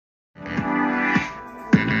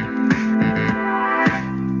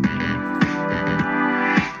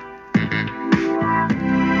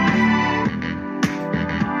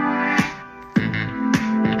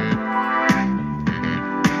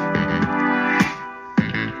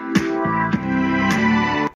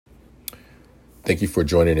Thank you for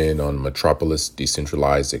joining in on Metropolis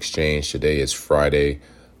Decentralized Exchange. Today is Friday,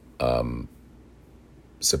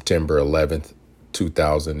 September 11th,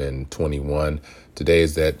 2021. Today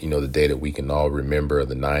is the day that we can all remember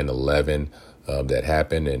the 9/11 that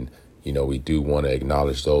happened. And, we do want to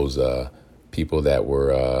acknowledge those people that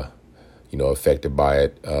were, affected by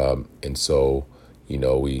it. And so,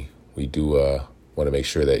 we do want to make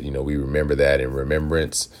sure that, we remember that in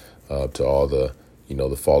remembrance to all the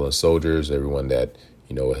the fallen soldiers, everyone that,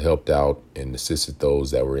 helped out and assisted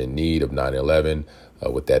those that were in need of 9/11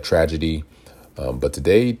 with that tragedy. But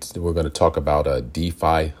today we're going to talk about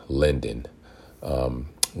DeFi lending.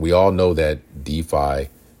 We all know that DeFi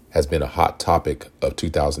has been a hot topic of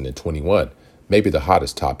 2021, maybe the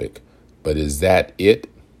hottest topic. But is that it?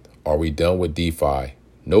 Are we done with DeFi?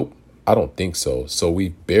 Nope, I don't think so. So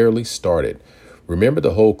we barely started. Remember,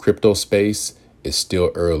 the whole crypto space is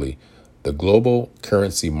still early. The global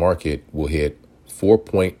currency market will hit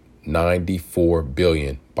 4.94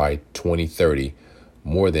 billion by 2030,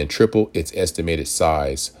 more than triple its estimated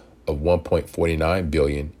size of 1.49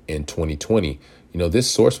 billion in 2020.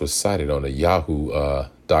 This source was cited on the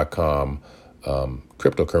Yahoo.com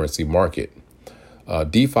cryptocurrency market.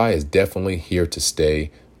 DeFi is definitely here to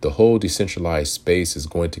stay. The whole decentralized space is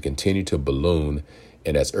going to continue to balloon,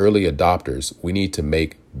 and as early adopters, we need to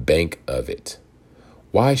make bank of it.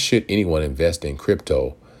 Why should anyone invest in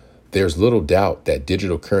crypto? There's little doubt that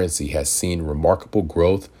digital currency has seen remarkable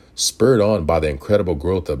growth, spurred on by the incredible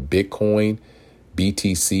growth of Bitcoin,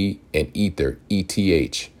 BTC, and Ether,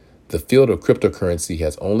 ETH. The field of cryptocurrency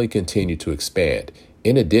has only continued to expand.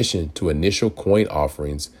 In addition to initial coin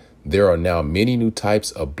offerings, there are now many new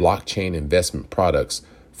types of blockchain investment products,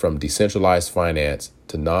 from decentralized finance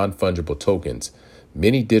to non-fungible tokens.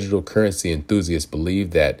 Many digital currency enthusiasts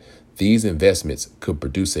believe that these investments could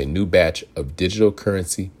produce a new batch of digital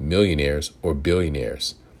currency millionaires or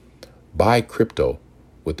billionaires. Buy crypto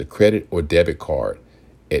with a credit or debit card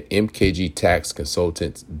at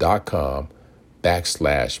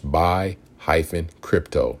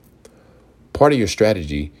mkgtaxconsultants.com/buy-crypto. Part of your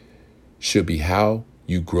strategy should be how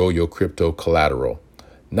you grow your crypto collateral,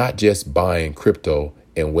 not just buying crypto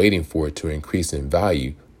and waiting for it to increase in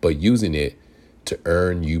value, but using it to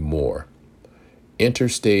earn you more. Enter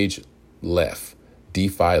stage left,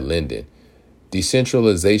 DeFi lending.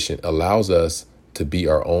 Decentralization allows us to be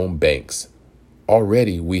our own banks.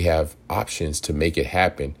 Already we have options to make it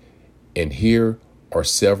happen, and here are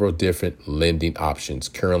several different lending options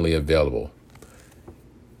currently available.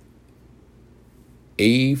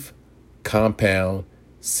 Aave, Compound,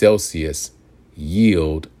 Celsius,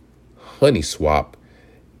 Yield, HoneySwap,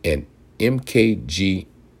 and MKG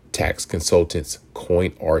Tax Consultants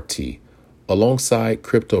CoinRT. Alongside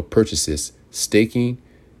crypto purchases, staking,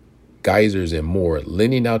 geysers, and more,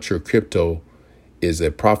 lending out your crypto is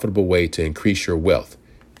a profitable way to increase your wealth.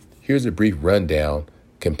 Here's a brief rundown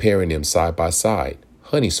comparing them side by side.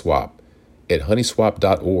 HoneySwap. At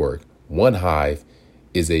honeyswap.org, OneHive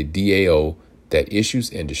is a DAO that issues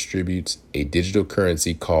and distributes a digital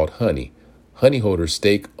currency called Honey. Honey holders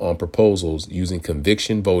stake on proposals using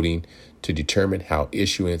conviction voting to determine how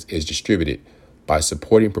issuance is distributed. By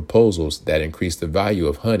supporting proposals that increase the value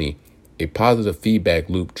of honey, a positive feedback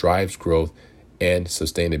loop drives growth and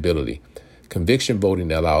sustainability. Conviction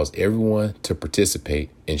voting allows everyone to participate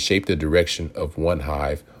and shape the direction of one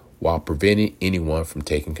hive while preventing anyone from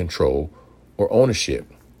taking control or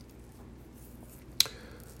ownership.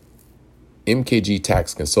 MKG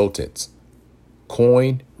Tax Consultants,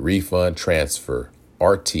 Coin Refund Transfer,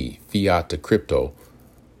 RT, fiat to crypto,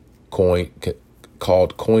 coin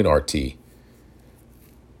called CoinRT.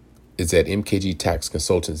 It's at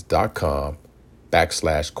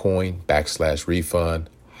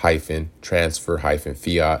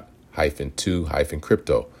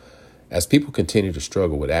mkgtaxconsultants.com/coin/refund-transfer-fiat-to-crypto. As people continue to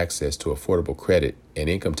struggle with access to affordable credit and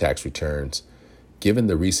income tax returns, given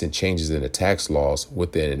the recent changes in the tax laws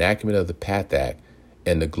with the enactment of the PATH Act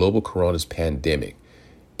and the global coronavirus pandemic,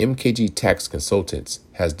 MKG Tax Consultants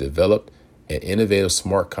has developed an innovative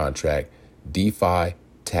smart contract, DeFi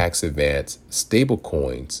tax advance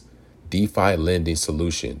stablecoins, DeFi lending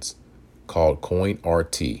solutions called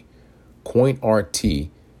CoinRT. CoinRT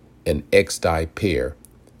and XDAI pair.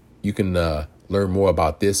 You can learn more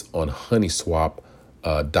about this on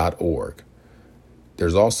honeyswap.org.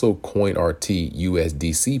 There's also CoinRT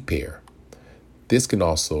USDC pair. This can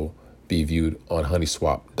also be viewed on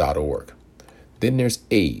honeyswap.org. Then there's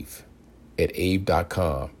Aave at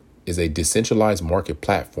aave.com. Is a decentralized market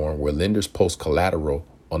platform where lenders post collateral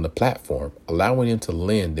on the platform, allowing them to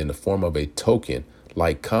lend in the form of a token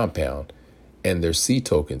like Compound and their C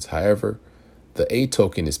tokens. However, the A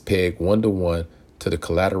token is pegged 1-to-1 to the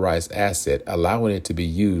collateralized asset, allowing it to be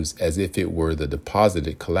used as if it were the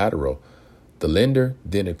deposited collateral. The lender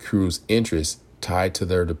then accrues interest tied to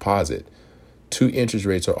their deposit. Two interest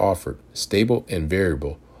rates are offered, stable and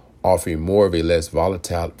variable, offering more of a less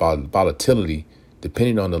volatility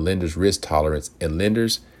depending on the lender's risk tolerance, and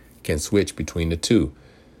lenders can switch between the two.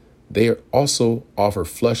 They also offer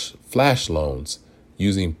flash loans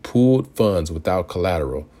using pooled funds without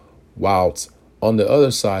collateral, whilst on the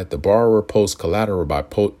other side, the borrower posts collateral by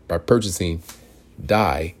purchasing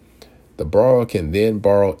DAI. The borrower can then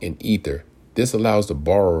borrow in Ether. This allows the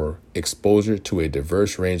borrower exposure to a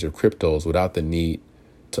diverse range of cryptos without the need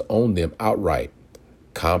to own them outright.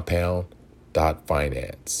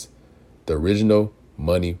 Compound.finance, the original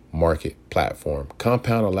money market platform.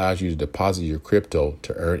 Compound allows you to deposit your crypto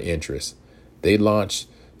to earn interest. They launched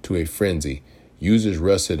to a frenzy. Users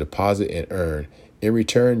rush to deposit and earn. In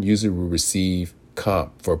return, users will receive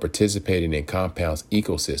comp for participating in Compound's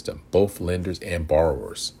ecosystem, both lenders and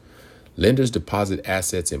borrowers. Lenders deposit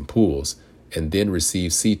assets in pools and then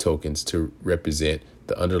receive C tokens to represent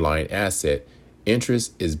the underlying asset.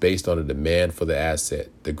 Interest is based on the demand for the asset.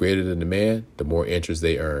 The greater the demand, the more interest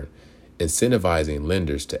they earn. Incentivizing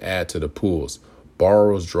lenders to add to the pools.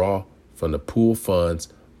 Borrowers draw from the pool funds,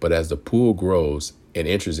 but as the pool grows and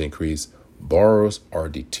interest increase, borrowers are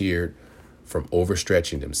deterred from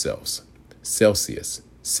overstretching themselves.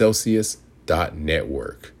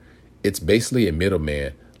 Celsius.network. It's basically a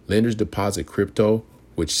middleman. Lenders deposit crypto,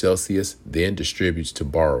 which Celsius then distributes to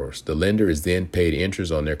borrowers. The lender is then paid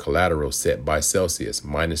interest on their collateral set by Celsius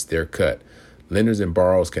minus their cut. Lenders and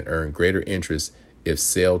borrowers can earn greater interest if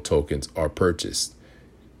sale tokens are purchased.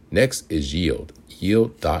 Next is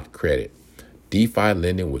Yield.credit. DeFi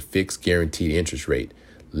lending with fixed guaranteed interest rate.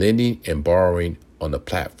 Lending and borrowing on the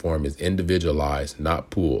platform is individualized, not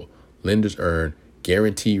pooled. Lenders earn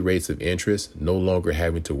guaranteed rates of interest, no longer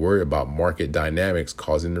having to worry about market dynamics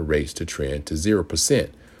causing the rates to trend to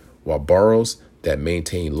 0%, while borrowers that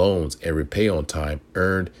maintain loans and repay on time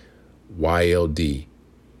earned YLD,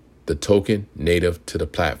 the token native to the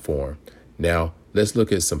platform. Now, let's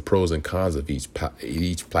look at some pros and cons of each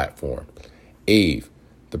platform. Aave,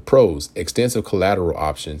 the pros, extensive collateral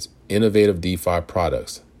options, innovative DeFi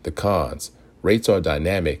products. The cons, rates are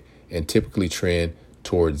dynamic and typically trend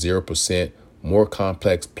towards 0%, more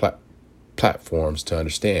complex platforms to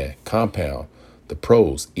understand. Compound, the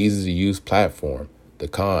pros, easy to use platform. The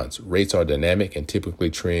cons, rates are dynamic and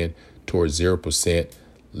typically trend towards 0%,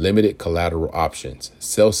 limited collateral options.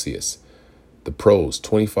 Celsius, the pros,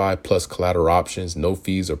 25 plus collateral options, no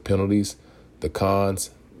fees or penalties. The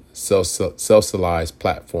cons, self-socialized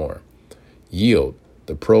platform. Yield,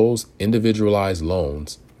 the pros, individualized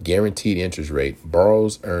loans, guaranteed interest rate.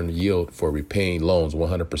 Borrowers earn yield for repaying loans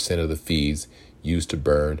 100% of the fees used to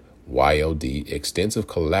burn YLD. Extensive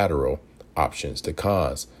collateral options. The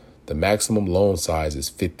cons, the maximum loan size is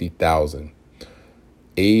 $50,000.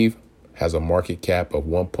 Aave has a market cap of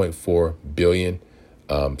 1.4 billion,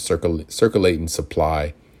 circulating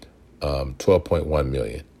supply 12.1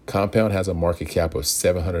 million. Compound has a market cap of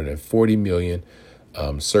 740 million,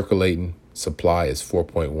 circulating supply is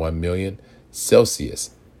 4.1 million.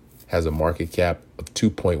 Celsius has a market cap of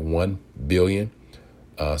 2.1 billion,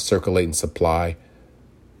 circulating supply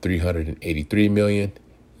 383 million.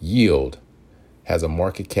 Yield has a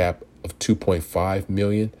market cap of 2.5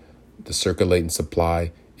 million. The circulating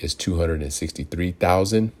supply is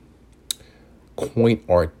 263,000.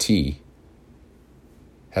 CoinRT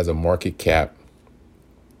has a market cap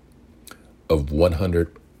of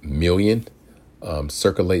 100 million.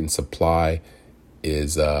 Circulating supply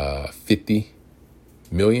is 50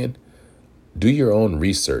 million. Do your own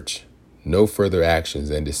research, no further actions,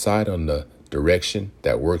 and decide on the direction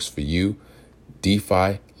that works for you.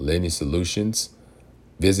 DeFi Lending Solutions.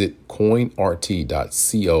 Visit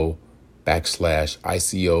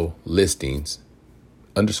coinrt.co/ICO listings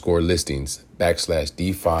 _listings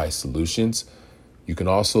 /DeFi Solutions. You can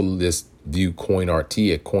also view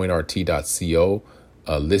CoinRT at coinrt.co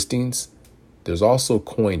listings. There's also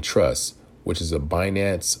CoinTrust, which is a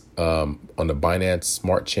Binance on the Binance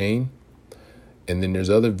Smart Chain. And then there's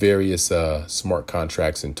other various smart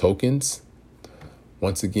contracts and tokens.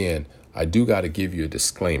 Once again, I do got to give you a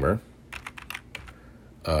disclaimer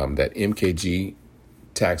that MKG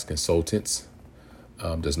Tax Consultants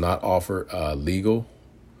does not offer legal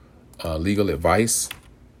advice,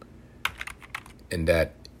 and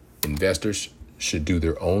that investors should do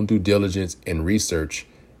their own due diligence and research,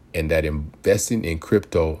 and that investing in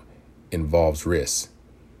crypto involves risk.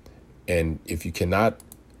 And if you cannot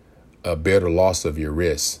bear the loss of your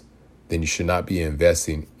risk, then you should not be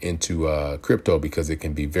investing into crypto, because it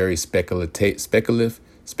can be very speculative,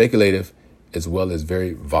 as well as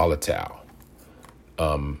very volatile.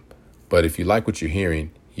 But if you like what you're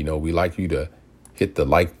hearing, we like you to hit the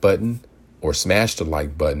like button or smash the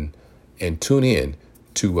like button and tune in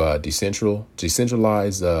to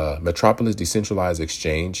decentralized Metropolis Decentralized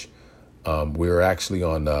Exchange. We're actually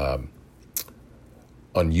on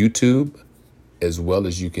YouTube, as well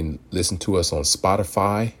as you can listen to us on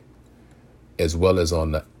Spotify, as well as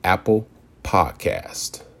on the Apple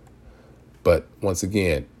Podcast. But once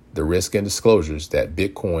again, the risk and disclosures that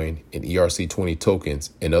Bitcoin and ERC20 tokens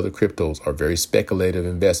and other cryptos are very speculative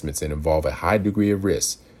investments and involve a high degree of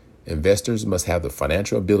risk. Investors must have the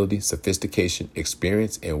financial ability, sophistication,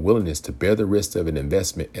 experience, and willingness to bear the risk of an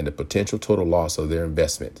investment and the potential total loss of their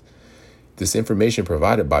investment. This information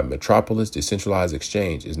provided by Metropolis Decentralized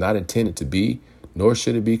Exchange is not intended to be, nor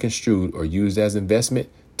should it be construed or used as investment,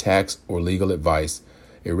 tax, or legal advice,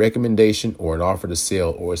 a recommendation or an offer to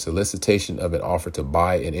sell, or a solicitation of an offer to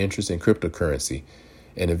buy an interest in cryptocurrency.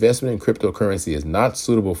 An investment in cryptocurrency is not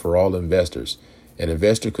suitable for all investors. An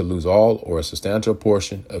investor could lose all or a substantial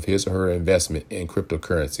portion of his or her investment in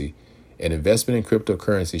cryptocurrency. An investment in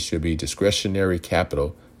cryptocurrency should be discretionary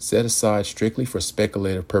capital set aside strictly for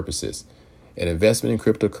speculative purposes. An investment in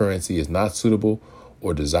cryptocurrency is not suitable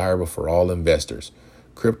or desirable for all investors.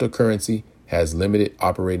 Cryptocurrency has limited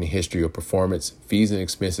operating history or performance. Fees and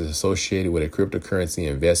expenses associated with a cryptocurrency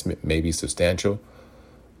investment may be substantial.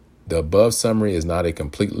 The above summary is not a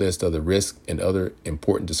complete list of the risks and other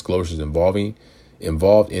important disclosures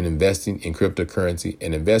involved in investing in cryptocurrency.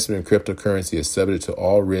 An investment in cryptocurrency is subject to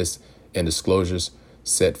all risks and disclosures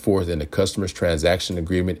set forth in the customer's transaction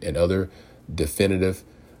agreement and other definitive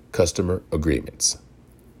customer agreements.